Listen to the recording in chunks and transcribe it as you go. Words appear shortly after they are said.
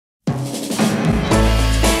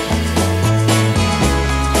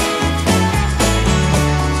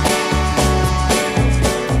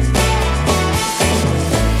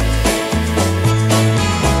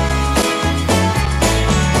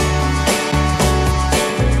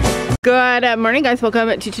Good morning, guys.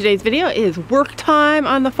 Welcome to today's video. It is work time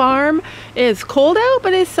on the farm. It is cold out,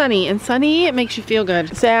 but it's sunny, and sunny, it makes you feel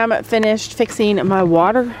good. Sam finished fixing my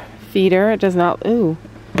water feeder. It does not, ooh,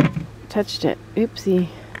 touched it. Oopsie.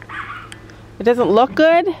 It doesn't look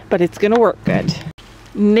good, but it's gonna work good.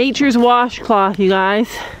 Nature's washcloth, you guys.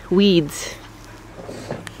 Weeds.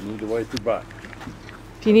 You need to wipe your butt.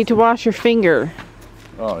 If you need to wash your finger.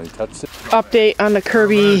 Oh, you touched it. Update on the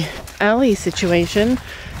Kirby Ellie situation.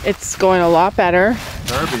 It's going a lot better.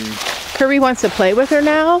 Kirby wants to play with her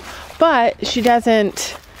now, but she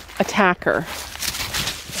doesn't attack her.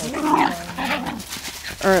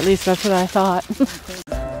 Or at least that's what I thought.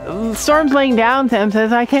 Storm's laying down, Sam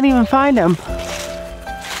says. I can't even find him.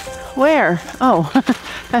 Where? Oh,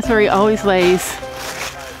 that's where he always lays.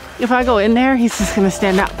 If I go in there, he's just gonna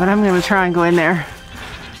stand up, but I'm gonna try and go in there.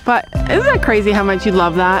 But isn't that crazy how much you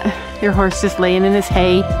love that? Your horse just laying in his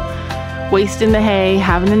hay, wasting the hay,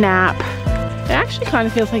 having a nap. It actually kind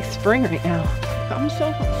of feels like spring right now. I'm so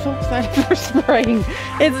excited for spring.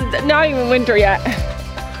 It's not even winter yet.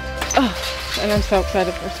 Oh, and I'm so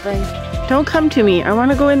excited for spring. Don't come to me. I want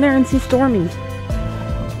to go in there and see Stormy.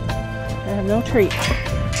 I have no treat.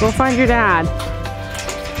 Go find your dad.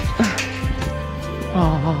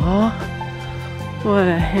 Aww. What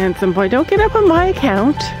a handsome boy. Don't get up on my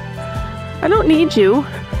account. I don't need you.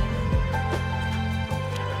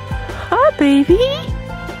 Hi, baby.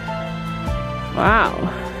 Wow.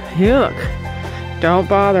 You look. Don't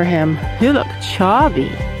bother him. You look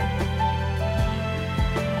chubby.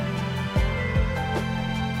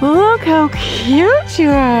 Look how cute you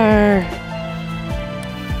are.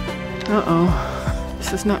 Uh-oh.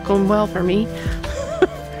 This is not going well for me.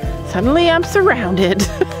 Suddenly I'm surrounded.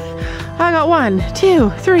 I got 1, 2,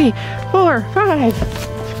 3, 4, 5.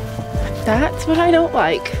 That's what I don't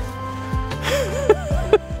like.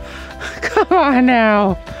 Come on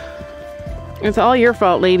now. It's all your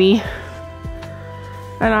fault, lady.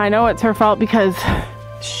 And I know it's her fault because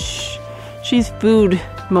she's food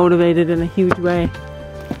motivated in a huge way.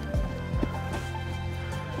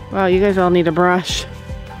 Wow, you guys all need a brush.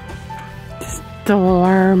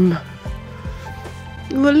 Storm.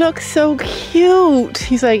 You look so cute.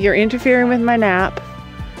 He's like, you're interfering with my nap.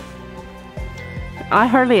 I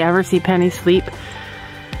hardly ever see Penny sleep.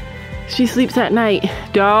 She sleeps at night.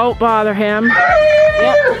 Don't bother him.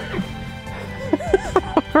 Yep.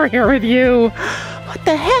 Over here with you. What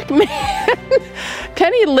the heck, man?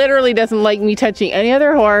 Penny literally doesn't like me touching any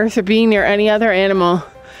other horse or being near any other animal.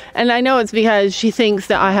 And I know it's because she thinks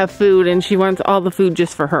that I have food and she wants all the food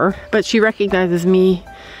just for her. But she recognizes me.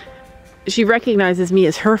 She recognizes me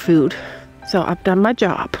as her food. So I've done my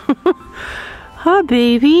job. Huh,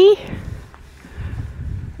 baby?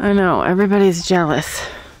 I know, everybody's jealous.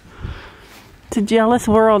 It's a jealous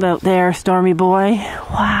world out there, Stormy boy.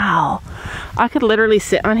 Wow. I could literally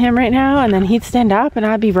sit on him right now and then he'd stand up and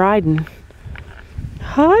I'd be riding.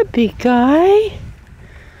 Hi, big guy.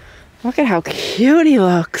 Look at how cute he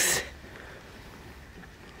looks.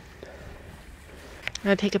 I'm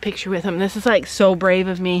gonna take a picture with him. This is like so brave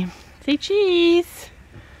of me. Say cheese.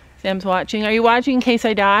 Sam's watching. Are you watching in case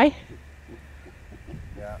I die?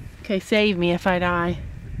 Yeah. Okay, save me if I die.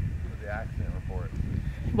 For the accident report.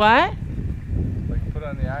 What? Like put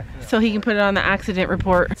on the accident So he can put it on the accident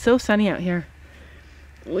report. It's so sunny out here.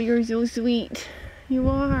 Oh, you're so sweet. You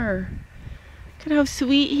are. Look at how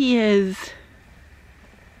sweet he is.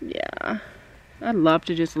 Yeah. I'd love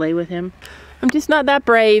to just lay with him. I'm just not that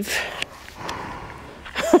brave.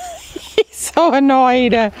 He's so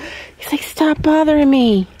annoyed. He's like, stop bothering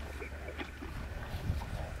me.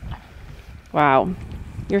 Wow.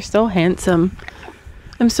 You're so handsome.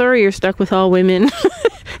 I'm sorry you're stuck with all women.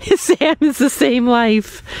 Sam is the same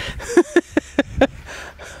life.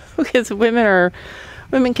 Because women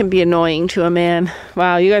can be annoying to a man.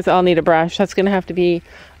 Wow, you guys all need a brush. That's gonna have to be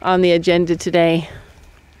on the agenda today.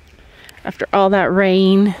 After all that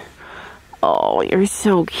rain. Oh, you're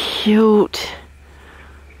so cute.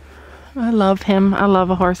 I love him. I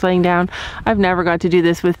love a horse laying down. I've never got to do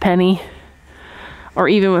this with Penny. Or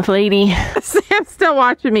even with Lady. Sam's still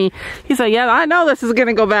watching me. He's like, yeah, I know this is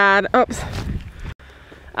gonna go bad. Oops.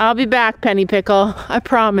 I'll be back, Penny Pickle. I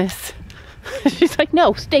promise. She's like,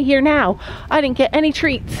 no, stay here now. I didn't get any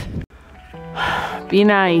treats. Be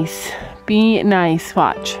nice. Be nice.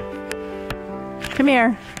 Watch. Come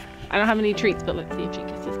here. I don't have any treats, but let's see if she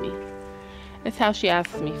kisses me. It's how she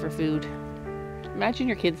asks me for food. Imagine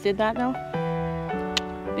your kids did that, though.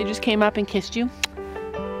 They just came up and kissed you.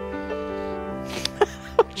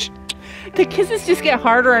 The kisses just get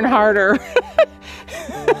harder and harder.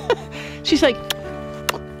 She's like,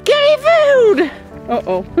 give me food!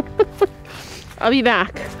 Uh-oh. I'll be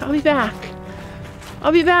back. I'll be back.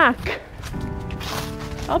 I'll be back.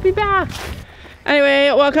 I'll be back. Anyway,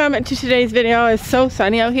 welcome to today's video. It's so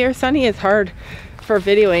sunny out here. Sunny is hard for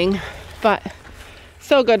videoing, but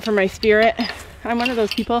so good for my spirit. I'm one of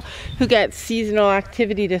those people who gets seasonal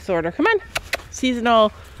activity disorder. Come on.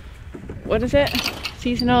 Seasonal, what is it?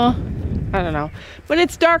 Seasonal, I don't know. When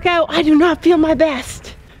it's dark out, I do not feel my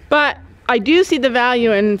best. But I do see the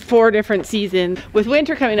value in 4 different seasons. With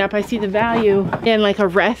winter coming up, I see the value in like a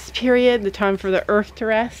rest period, the time for the earth to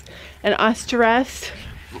rest and us to rest.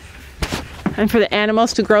 And for the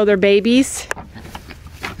animals to grow their babies.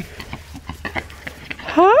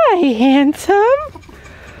 Hi, handsome.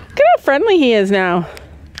 Look at how friendly he is now.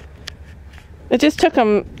 It just took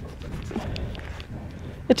him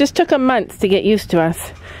months to get used to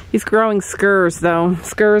us. He's growing scurs though.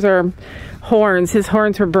 Scurs are horns. His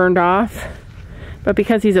horns were burned off. But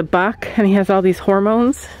because he's a buck and he has all these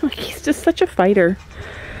hormones, like, he's just such a fighter.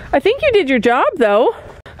 I think you did your job though.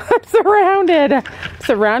 I'm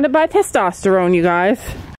surrounded by testosterone, you guys.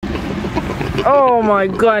 Oh my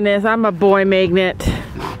goodness, I'm a boy magnet.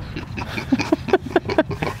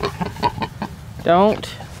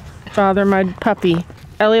 Don't bother my puppy.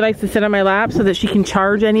 Ellie likes to sit on my lap so that she can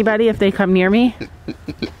charge anybody if they come near me.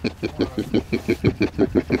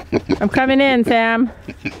 I'm coming in, Sam.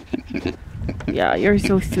 Yeah, you're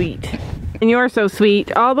so sweet. And you're so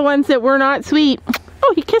sweet. All the ones that were not sweet.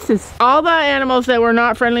 Oh, he kisses. All the animals that were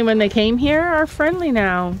not friendly when they came here are friendly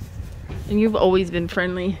now. And you've always been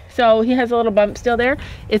friendly. So he has a little bump still there.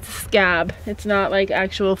 It's a scab. It's not like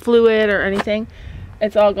actual fluid or anything.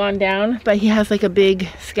 It's all gone down, but he has like a big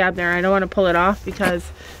scab there. I don't want to pull it off because,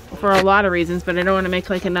 for a lot of reasons, but I don't want to make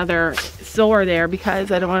like another sore there because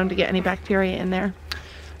I don't want him to get any bacteria in there.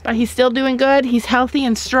 But he's still doing good. He's healthy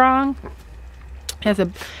and strong. It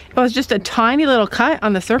was just a tiny little cut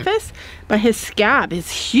on the surface, but his scab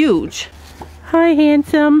is huge. Hi,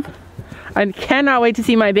 handsome. I cannot wait to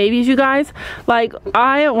see my babies, you guys. Like,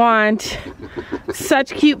 I want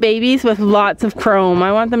such cute babies with lots of chrome.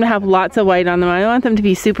 I want them to have lots of white on them. I want them to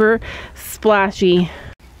be super splashy.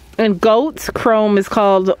 And goats, chrome is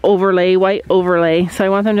called overlay, white overlay. So I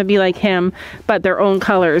want them to be like him, but their own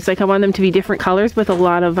colors. Like, I want them to be different colors with a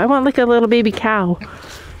lot of, I want like a little baby cow.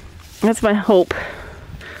 That's my hope.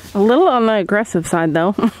 A little on the aggressive side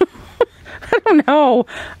though. I don't know.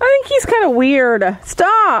 I think he's kind of weird.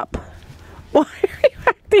 Stop. Why are you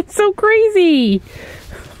acting so crazy?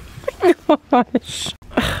 Oh my gosh.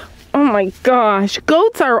 Oh my gosh.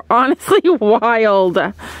 Goats are honestly wild.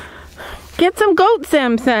 Get some goats,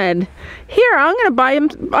 Sam said. Here, I'm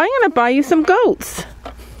gonna buy you some goats.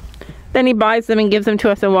 Then he buys them and gives them to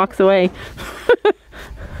us and walks away.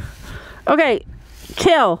 Okay,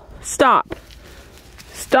 chill. Stop.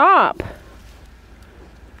 Stop.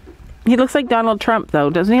 He looks like Donald Trump though.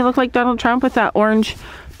 Doesn't he look like Donald Trump with that orange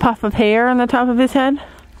puff of hair on the top of his head?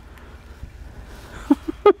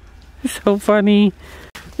 So funny.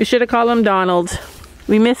 We should have called him Donald.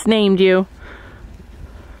 We misnamed you.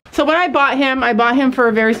 So when I bought him for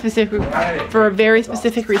a very specific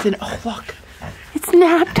reason. Oh look, it's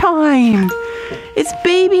nap time. It's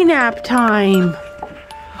baby nap time.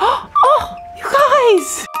 Oh, you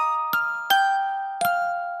guys.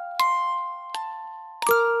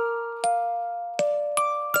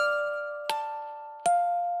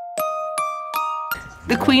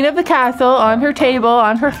 The queen of the castle on her table,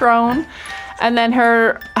 on her throne, and then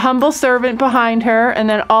her humble servant behind her, and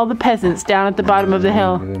then all the peasants down at the bottom of the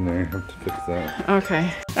hill. Get in there, I have to fix that.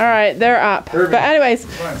 Okay. All right, they're up. But anyways,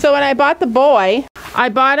 so when I bought the boy, I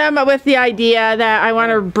bought him with the idea that I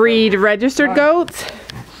want to breed registered goats.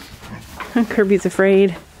 Kirby's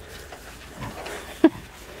afraid.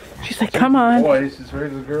 She's like, come on. Boys, she's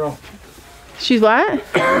afraid of the girl. She's what?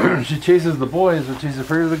 She chases the boys, but she's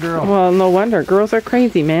afraid of the girl. Well, no wonder. Girls are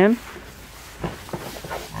crazy, man.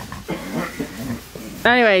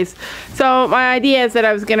 Anyways, so my idea is that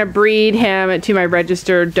I was going to breed him to my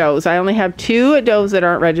registered does. I only have 2 does that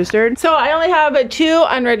aren't registered. So I only have 2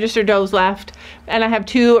 unregistered does left, and I have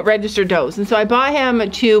 2 registered does. And so I bought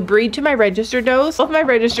him to breed to my registered does. Both my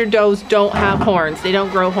registered does don't have horns. They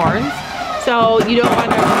don't grow horns. So you don't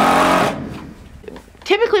want to...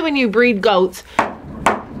 Typically when you breed goats,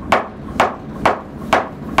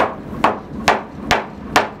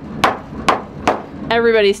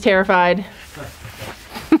 everybody's terrified.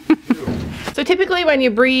 So typically when you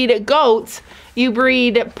breed goats, you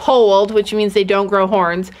breed polled, which means they don't grow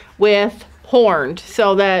horns, with horned,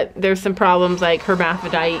 so that there's some problems like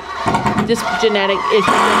hermaphrodite, just genetic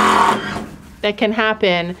issues that can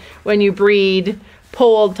happen when you breed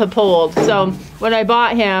polled to polled. So when I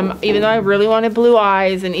bought him, even though I really wanted blue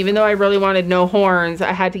eyes and even though I really wanted no horns,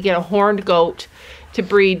 I had to get a horned goat to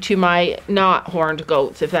breed to my not horned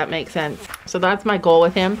goats, if that makes sense. So that's my goal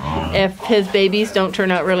with him. If his babies don't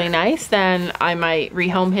turn out really nice, then I might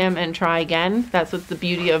rehome him and try again. That's what the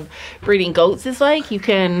beauty of breeding goats is like. You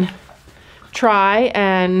can try,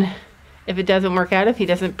 and if it doesn't work out, if he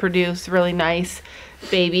doesn't produce really nice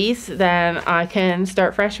babies, then I can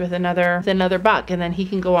start fresh with another buck, and then he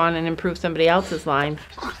can go on and improve somebody else's line.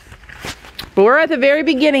 But we're at the very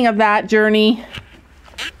beginning of that journey.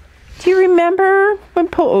 Do you remember when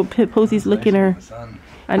Posey's licking her?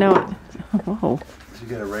 I know. Oh. You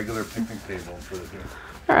get a regular picnic table and put it here.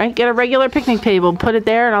 All right, get a regular picnic table, put it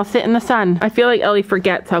there, and I'll sit in the sun. I feel like Ellie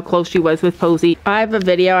forgets how close she was with Posey. I have a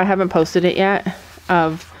video, I haven't posted it yet,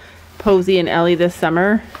 of Posey and Ellie this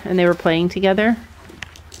summer, and they were playing together.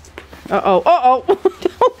 Uh-oh,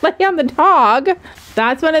 don't lay on the dog.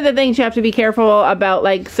 That's one of the things you have to be careful about.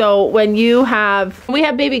 Like, so when we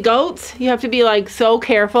have baby goats, you have to be like so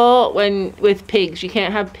careful with pigs. You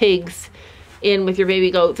can't have pigs in with your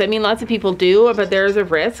baby goats. I mean, lots of people do, but there's a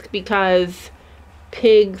risk because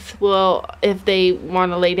pigs will, if they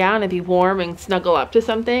want to lay down and be warm and snuggle up to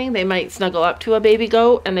something, they might snuggle up to a baby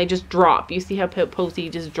goat and they just drop. You see how Posey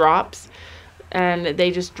just drops? And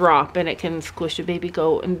they just drop and it can squish a baby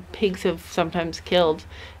goat, and pigs have sometimes killed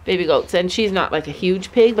baby goats. And she's not like a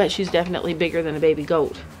huge pig, but she's definitely bigger than a baby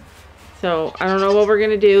goat. So I don't know what we're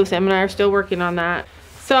gonna do. Sam and I are still working on that.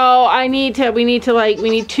 So we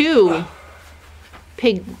need two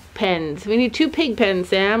pig pens. We need two pig pens,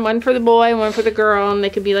 Sam. One for the boy and one for the girl, and they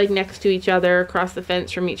could be like next to each other, across the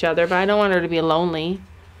fence from each other. But I don't want her to be lonely.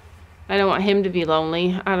 I don't want him to be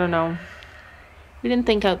lonely. I don't know. We didn't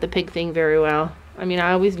think out the pig thing very well. I mean,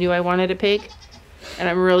 I always knew I wanted a pig, and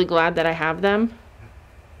I'm really glad that I have them.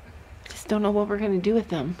 Just don't know what we're gonna do with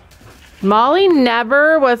them. Molly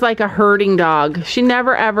never was like a herding dog. She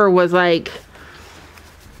never ever was like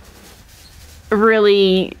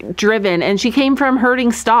really driven, and she came from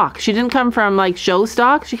herding stock. She didn't come from like show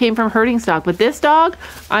stock. She came from herding stock. But this dog,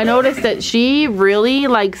 I noticed that she really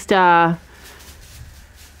likes to,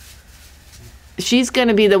 she's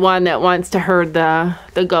gonna be the one that wants to herd the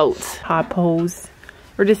goats. Hot pose.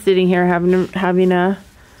 We're just sitting here having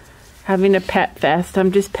a pet fest.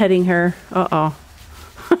 I'm just petting her. Uh-oh.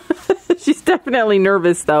 She's definitely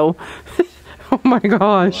nervous though. Oh my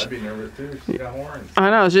gosh. Well, I'd be nervous too. She's got horns. I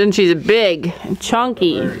know, and she's big and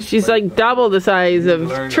chunky. She's like double the size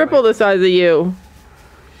of, triple the size of you.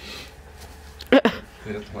 You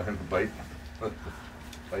have to learn to bite.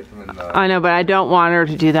 I know, but I don't want her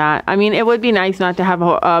to do that. I mean, it would be nice not to have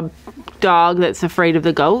a dog that's afraid of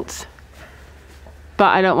the goats.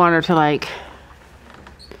 But I don't want her to, like,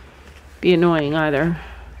 be annoying either.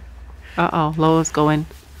 Uh-oh, Lola's going.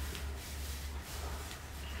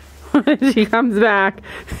 She comes back.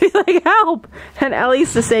 She's like, help! And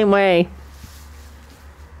Ellie's the same way.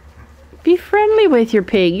 Be friendly with your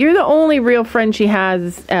pig. You're the only real friend she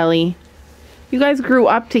has, Ellie. You guys grew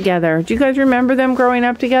up together. Do you guys remember them growing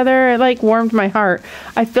up together? It like warmed my heart.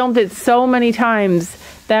 I filmed it so many times,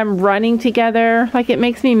 them running together. Like, it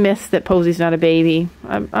makes me miss that Posey's not a baby.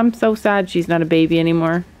 I'm so sad she's not a baby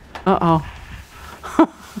anymore. Uh-oh.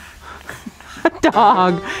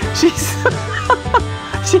 Dog. She's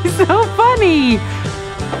so funny.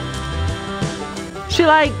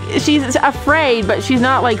 She's afraid, but she's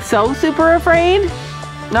not like so super afraid.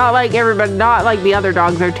 Not like everybody, not like the other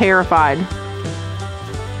dogs are terrified.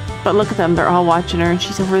 But look at them, they're all watching her, and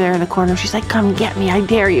she's over there in the corner. She's like, come get me, I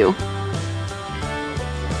dare you.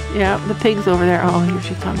 Yeah, the pig's over there. Oh, here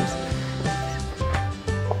she comes.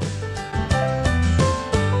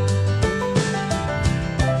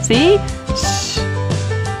 See? Shh.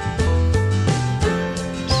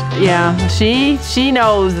 Yeah, she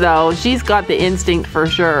knows though. She's got the instinct for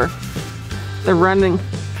sure. The running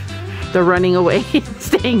away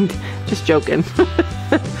instinct. Just joking.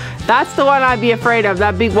 That's the one I'd be afraid of,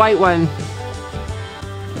 that big white one.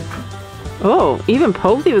 Oh, even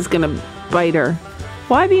Posey was gonna bite her.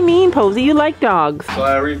 Why be mean, Posey? You like dogs. So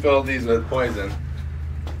I refilled these with poison.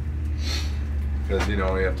 Because, you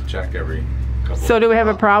know, we have to check every couple. So do we have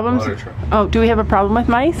a problem? Oh, do we have a problem with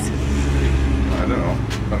mice? I don't know.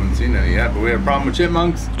 I haven't seen any yet, but we have a problem with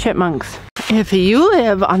chipmunks. Chipmunks. If you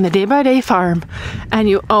live on the Day by Day farm and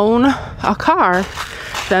you own a car,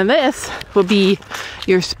 then this will be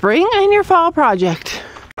your spring and your fall project.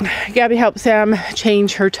 Gabby helps Sam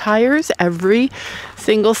change her tires every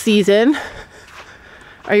single season.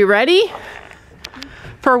 Are you ready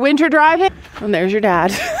for winter driving? And there's your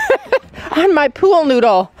dad. On my pool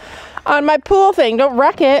noodle. On my pool thing. Don't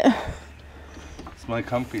wreck it. It's my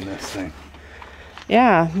comfiness thing.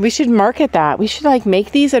 Yeah, we should market that. We should like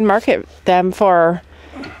make these and market them for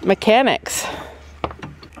mechanics.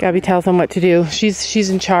 Gabby tells them what to do.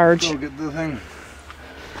 She's in charge. Go get the thing.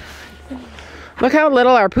 Look how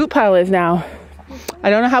little our poop pile is now.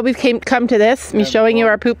 I don't know how we've come to this, me showing you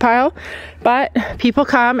our poop pile, but people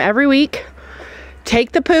come every week,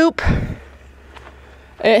 take the poop.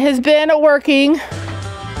 It has been working.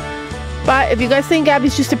 But if you guys think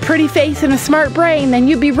Gabby's just a pretty face and a smart brain, then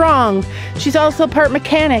you'd be wrong. She's also part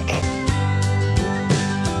mechanic.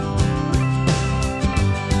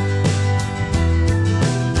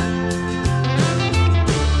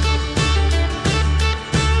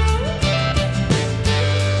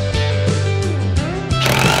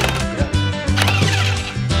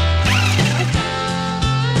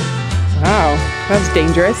 Wow, that's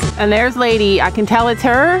dangerous. And there's Lady. I can tell it's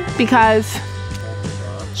her because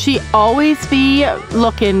she always be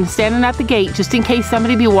looking, standing at the gate, just in case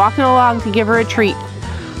somebody be walking along to give her a treat.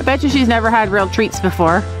 I bet you she's never had real treats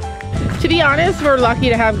before. To be honest, we're lucky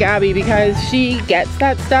to have Gabby because she gets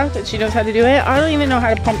that stuff and she knows how to do it. I don't even know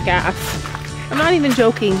how to pump gas. I'm not even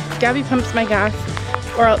joking. Gabby pumps my gas,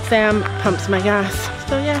 or else Sam pumps my gas.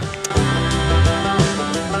 So yeah.